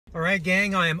All right,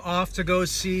 gang, I am off to go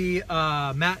see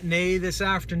Matinee this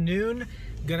afternoon.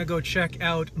 Gonna go check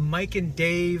out Mike and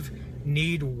Dave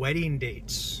Need Wedding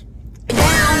Dates.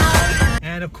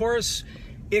 And of course,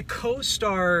 it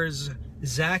co-stars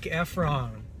Zac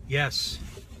Efron. Yes,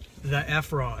 the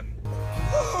Efron.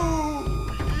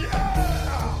 Oh,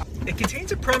 yeah! It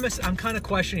contains a premise I'm kind of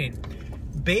questioning.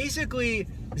 Basically,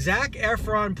 Zac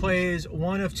Efron plays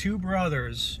one of two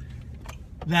brothers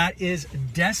that is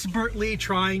desperately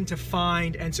trying to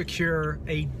find and secure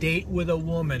a date with a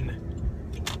woman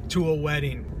to a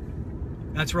wedding.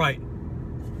 That's right,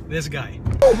 this guy.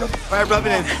 All right, rub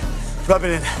it in, rub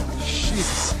it in.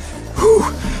 Jesus. Whew.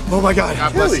 Oh my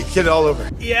God, really? Get it all over.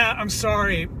 Yeah, I'm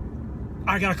sorry.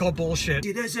 I gotta call bullshit.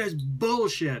 This is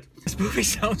bullshit. This movie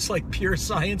sounds like pure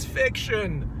science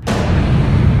fiction.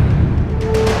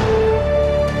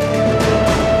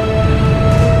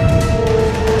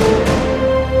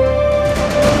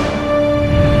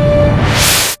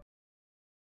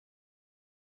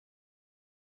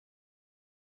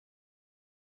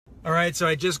 All right, so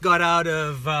I just got out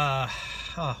of,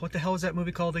 what the hell is that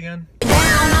movie called again?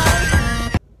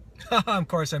 Of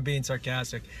course, I'm being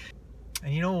sarcastic.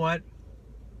 And you know what?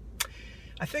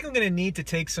 I think I'm gonna need to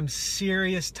take some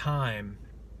serious time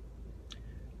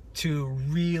to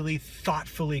really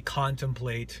thoughtfully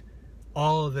contemplate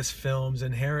all of this film's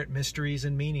inherent mysteries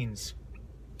and meanings.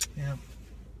 Yeah.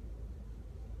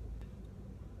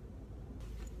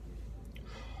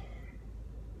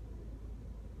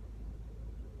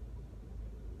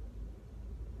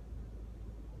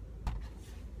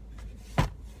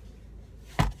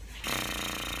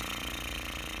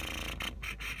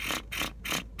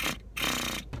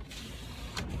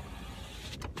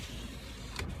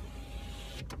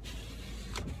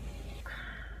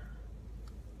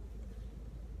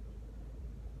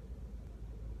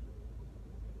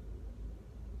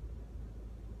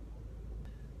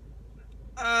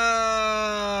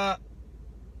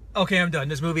 Okay, I'm done.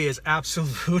 This movie is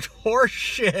absolute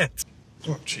horseshit.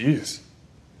 Oh, jeez.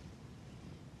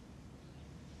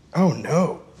 Oh,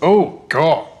 no. Oh,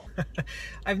 God.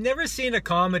 I've never seen a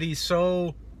comedy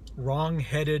so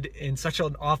wrong-headed in such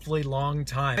an awfully long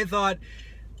time. I thought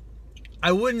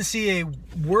I wouldn't see a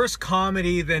worse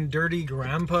comedy than Dirty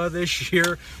Grandpa this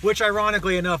year, which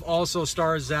ironically enough also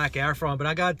stars Zac Efron. But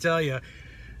I gotta tell you,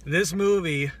 this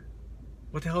movie,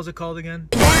 what the hell is it called again?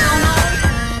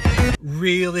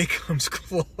 Really comes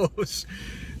close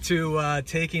to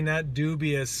taking that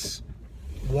dubious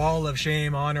wall of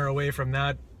shame honor away from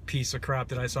that piece of crap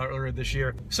that I saw earlier this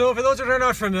year. So for those that are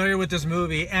not familiar with this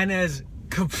movie, and as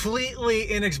completely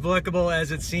inexplicable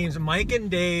as it seems, Mike and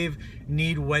Dave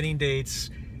Need Wedding Dates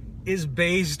is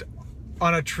based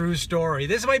on a true story.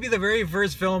 This might be the very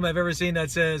first film I've ever seen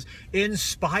that says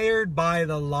inspired by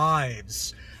the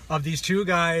lives of these two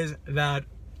guys that,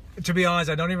 to be honest,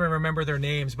 I don't even remember their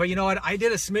names. But you know what? I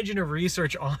did a smidgen of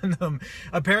research on them.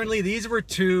 Apparently, these were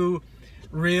two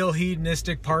real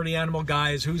hedonistic party animal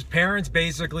guys whose parents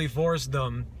basically forced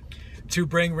them to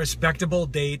bring respectable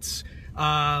dates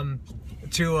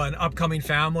to an upcoming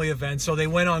family event. So they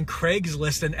went on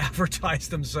Craigslist and advertised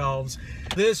themselves.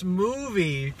 This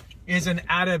movie is an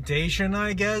adaptation,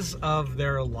 I guess, of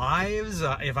their lives.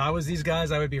 If I was these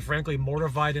guys, I would be frankly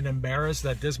mortified and embarrassed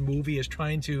that this movie is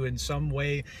trying to, in some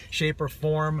way, shape, or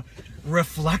form,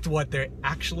 reflect what they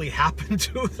actually happened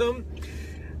to them.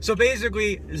 So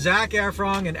basically, Zac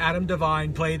Efron and Adam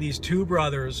Devine play these two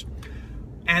brothers,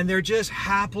 and they're just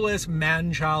hapless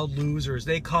man-child losers.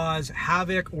 They cause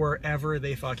havoc wherever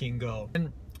they fucking go.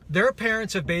 And their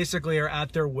parents have basically are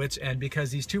at their wits' end because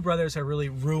these two brothers have really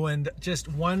ruined just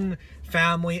one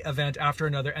family event after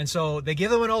another. And so they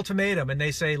give them an ultimatum and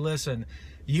they say, listen,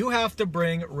 you have to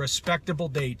bring respectable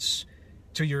dates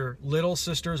to your little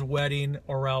sister's wedding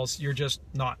or else you're just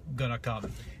not gonna come.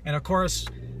 And of course,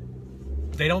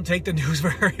 they don't take the news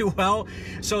very well.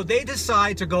 So they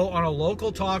decide to go on a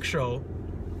local talk show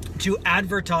to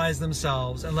advertise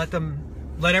themselves and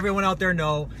let everyone out there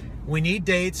know, we need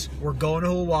dates, we're going to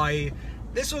Hawaii.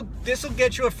 This will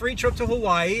get you a free trip to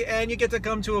Hawaii and you get to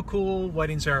come to a cool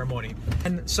wedding ceremony.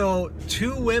 And so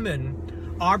two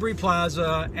women, Aubrey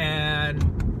Plaza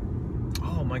and,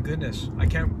 oh my goodness, I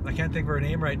can't think of her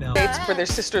name right now. Dates for their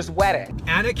sister's wedding.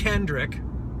 Anna Kendrick,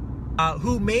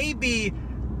 who may be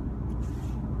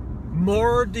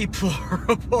more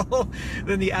deplorable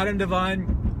than the Adam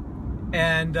Devine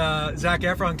and Zac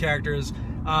Efron characters,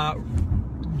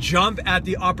 jump at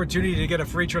the opportunity to get a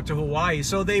free trip to Hawaii.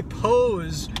 So they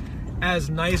pose as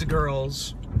nice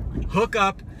girls, hook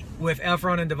up with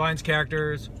Efron and Devine's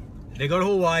characters, they go to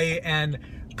Hawaii, and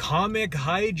comic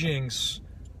hijinks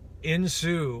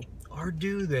ensue. Or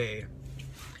do they?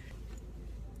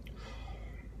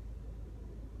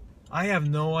 I have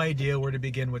no idea where to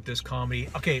begin with this comedy.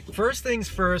 Okay, first things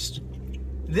first,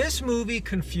 this movie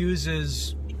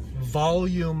confuses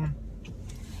volume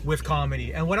with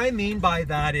comedy. And what I mean by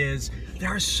that is there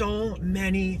are so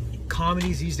many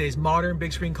comedies these days, modern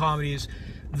big screen comedies,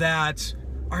 that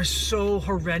are so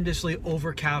horrendously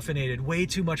over-caffeinated, way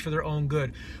too much for their own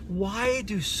good. Why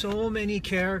do so many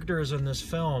characters in this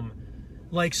film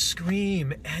like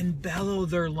scream and bellow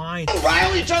their lines?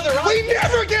 Rile each other up. We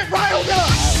never get riled up.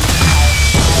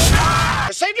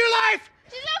 I saved your life.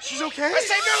 She's okay. I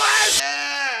saved your life.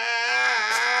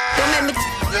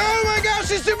 Oh my gosh,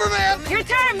 she's Superman. Your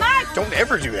turn, Mike. Don't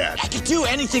ever do that. I could do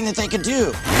anything that they could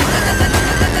do.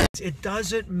 It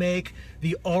doesn't make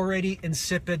the already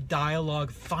insipid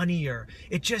dialogue funnier.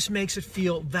 It just makes it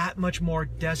feel that much more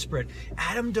desperate.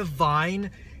 Adam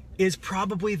Devine is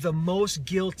probably the most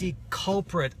guilty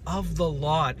culprit of the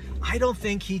lot. I don't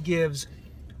think he gives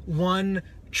one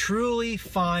truly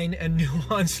fine and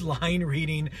nuanced line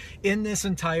reading in this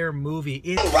entire movie.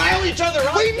 Rile each other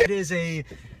up. It is a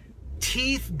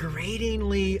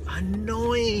teeth-gratingly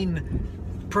annoying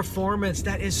performance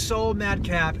that is so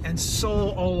madcap and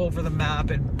so all over the map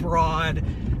and broad.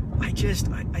 I just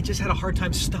had a hard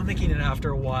time stomaching it after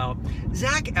a while.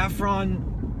 Zac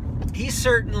Efron, he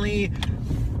certainly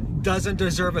doesn't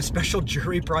deserve a special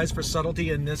jury prize for subtlety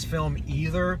in this film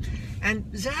either. And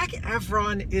Zac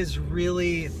Efron is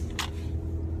really,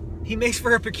 he makes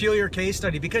for a peculiar case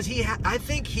study because I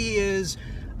think he is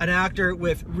an actor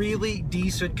with really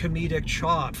decent comedic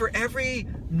chops. For every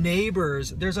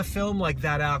Neighbors, there's a film like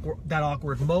That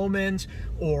Awkward Moment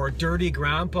or Dirty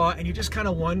Grandpa, and you're just kind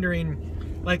of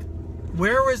wondering, like,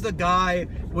 where was the guy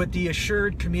with the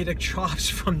assured comedic chops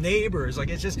from Neighbors? Like,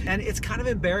 it's just, and it's kind of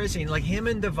embarrassing. Like, him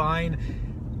and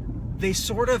Devine, they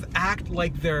sort of act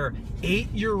like they're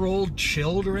 8-year-old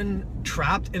children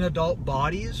trapped in adult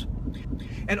bodies.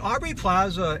 And Aubrey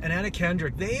Plaza and Anna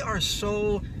Kendrick, they are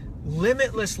so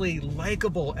limitlessly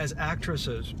likable as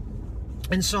actresses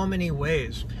in so many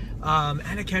ways.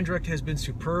 Anna Kendrick has been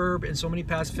superb in so many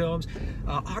past films.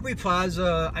 Aubrey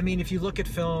Plaza, I mean, if you look at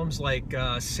films like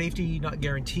Safety Not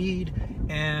Guaranteed,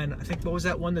 and I think, what was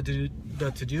that one, the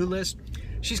To-Do List?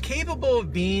 She's capable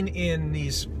of being in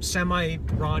these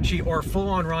semi-raunchy or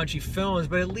full-on raunchy films,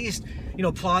 but at least, you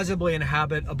know, plausibly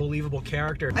inhabit a believable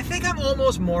character. I think I'm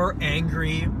almost more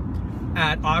angry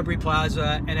at Aubrey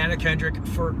Plaza and Anna Kendrick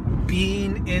for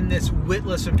being in this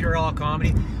witless imperial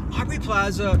comedy. Aubrey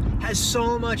Plaza has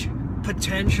so much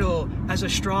potential as a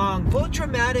strong, both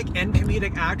dramatic and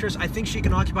comedic actress. I think she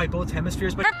can occupy both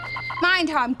hemispheres, but Mind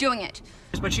how I'm doing it.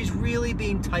 But she's really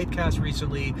being typecast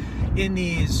recently in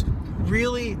these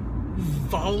really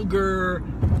vulgar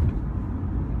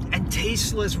and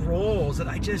tasteless roles that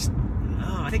I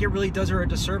think it really does her a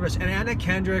disservice. And Anna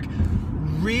Kendrick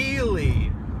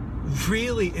really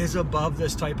is above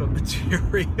this type of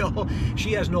material.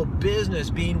 She has no business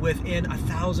being within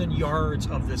 1,000 yards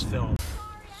of this film.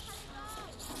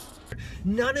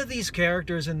 None of these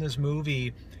characters in this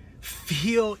movie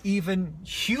feel even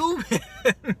human.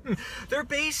 They're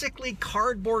basically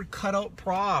cardboard cutout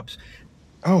props.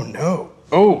 Oh no.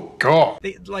 Oh God.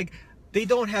 They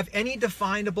don't have any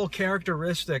definable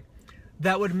characteristic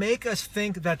that would make us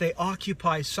think that they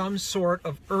occupy some sort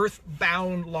of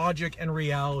earthbound logic and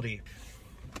reality.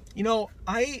 You know,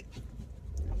 I'm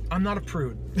not a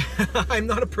prude. I'm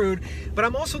not a prude, but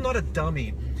I'm also not a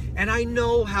dummy. And I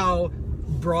know how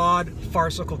broad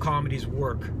farcical comedies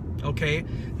work, okay?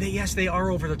 Yes, they are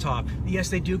over the top. Yes,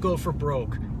 they do go for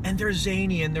broke. And they're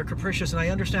zany and they're capricious, and I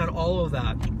understand all of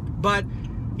that. But,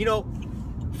 you know,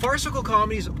 farcical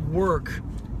comedies work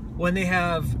when they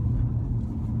have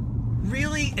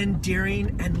really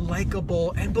endearing and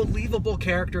likable and believable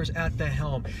characters at the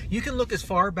helm. You can look as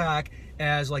far back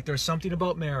as, like, There's Something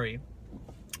About Mary,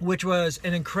 which was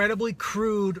an incredibly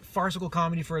crude farcical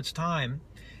comedy for its time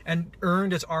and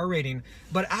earned its R rating.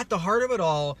 But at the heart of it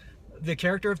all, the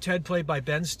character of Ted, played by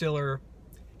Ben Stiller,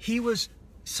 he was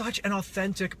such an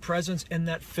authentic presence in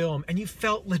that film, and you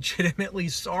felt legitimately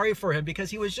sorry for him because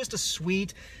he was just a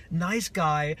sweet, nice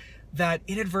guy that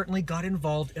inadvertently got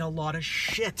involved in a lot of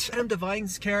shit. Adam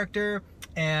Devine's character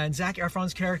and Zac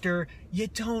Efron's character, you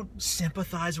don't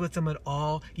sympathize with them at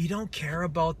all. You don't care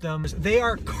about them. They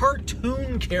are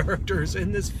cartoon characters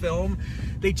in this film.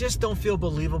 They just don't feel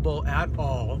believable at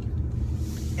all.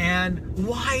 And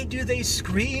why do they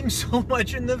scream so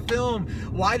much in the film?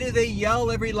 Why do they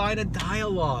yell every line of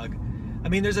dialogue? I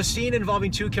mean, there's a scene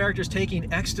involving two characters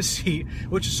taking ecstasy,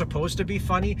 which is supposed to be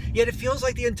funny, yet it feels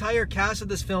like the entire cast of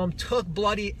this film took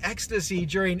bloody ecstasy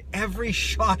during every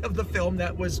shot of the film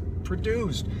that was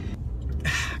produced.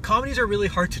 Comedies are really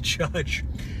hard to judge.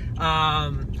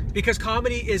 Because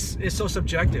comedy is so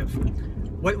subjective.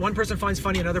 What one person finds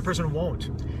funny, another person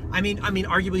won't. I mean,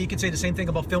 arguably you could say the same thing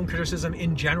about film criticism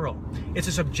in general. It's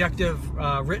a subjective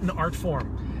written art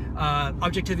form.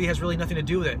 Objectivity has really nothing to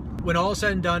do with it. When all is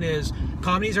said and done is,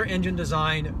 comedies are engine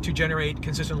designed to generate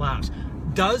consistent laughs.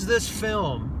 Does this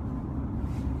film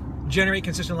generate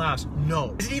consistent laughs?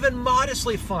 No. Is it even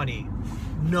modestly funny?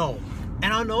 No.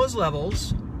 And on those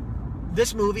levels,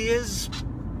 this movie it's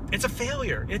a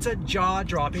failure. It's a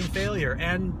jaw-dropping failure,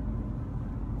 and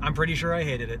I'm pretty sure I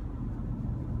hated it.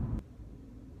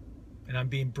 And I'm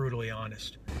being brutally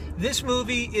honest. This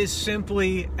movie is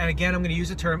simply, and again I'm going to use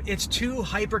the term, it's too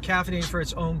hyper-caffeinated for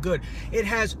its own good. It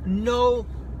has no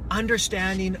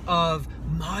understanding of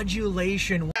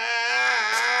modulation.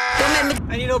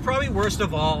 And you know, probably worst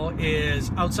of all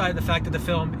is, outside the fact that the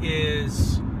film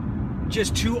is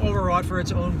just too overwrought for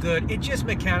its own good, it just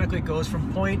mechanically goes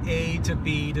from point A to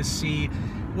B to C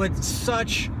with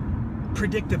such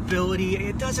predictability.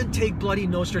 It doesn't take bloody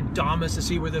Nostradamus to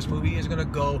see where this movie is going to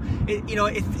go.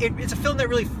 It's a film that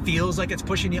really feels like it's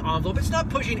pushing the envelope. It's not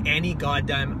pushing any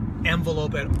goddamn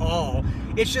envelope at all.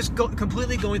 It's just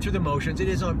completely going through the motions. It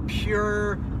is on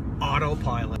pure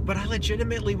autopilot. But I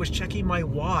legitimately was checking my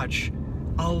watch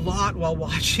a lot while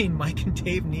watching Mike and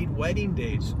Dave Need Wedding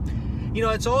Days. You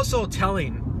know, it's also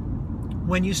telling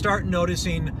when you start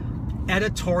noticing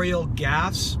editorial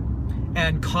gaffes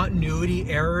and continuity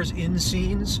errors in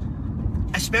scenes,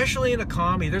 especially in a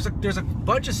comedy. There's a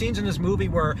bunch of scenes in this movie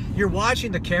where you're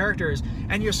watching the characters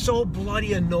and you're so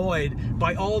bloody annoyed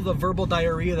by all the verbal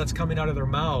diarrhea that's coming out of their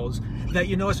mouths that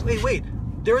you notice, wait,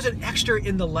 there was an extra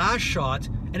in the last shot,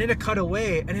 and then it cut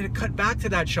away, and then it cut back to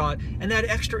that shot, and that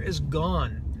extra is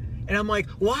gone. And I'm like,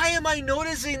 why am I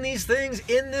noticing these things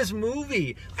in this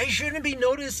movie? I shouldn't be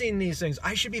noticing these things.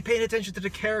 I should be paying attention to the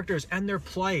characters and their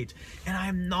plight. And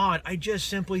I'm not. I just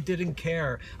simply didn't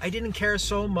care. I didn't care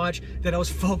so much that I was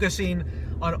focusing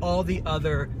on all the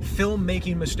other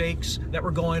filmmaking mistakes that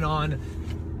were going on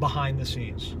behind the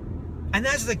scenes. And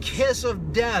that's the kiss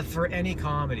of death for any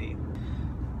comedy.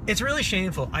 It's really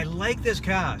shameful. I like this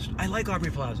cast. I like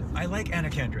Aubrey Plaza. I like Anna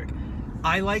Kendrick.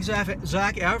 I like Zac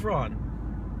Efron.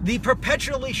 The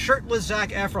perpetually shirtless Zac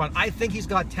Efron. I think he's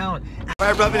got talent. All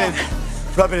right, rub it in.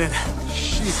 Rub it in.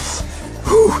 Jesus.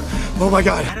 Whew. Oh my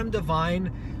God. Adam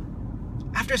Devine,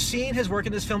 after seeing his work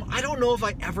in this film, I don't know if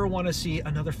I ever want to see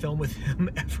another film with him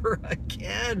ever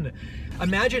again.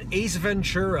 Imagine Ace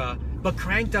Ventura, but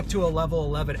cranked up to a level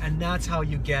 11, and that's how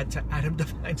you get to Adam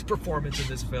Devine's performance in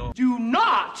this film. Do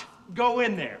not go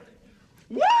in there.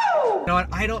 Woo! You know what?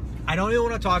 I don't even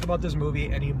want to talk about this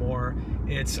movie anymore.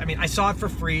 I saw it for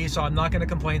free, so I'm not going to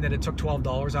complain that it took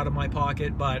 $12 out of my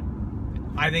pocket, but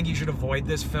I think you should avoid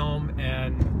this film,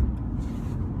 and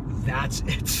that's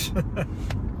it.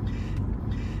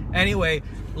 Anyway,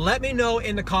 let me know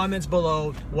in the comments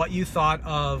below what you thought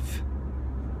of.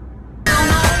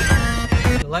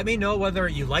 Let me know whether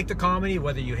you liked the comedy,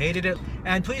 whether you hated it,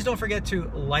 and please don't forget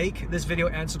to like this video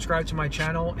and subscribe to my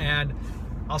channel, and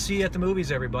I'll see you at the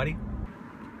movies, everybody.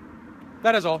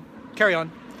 That is all. Carry on.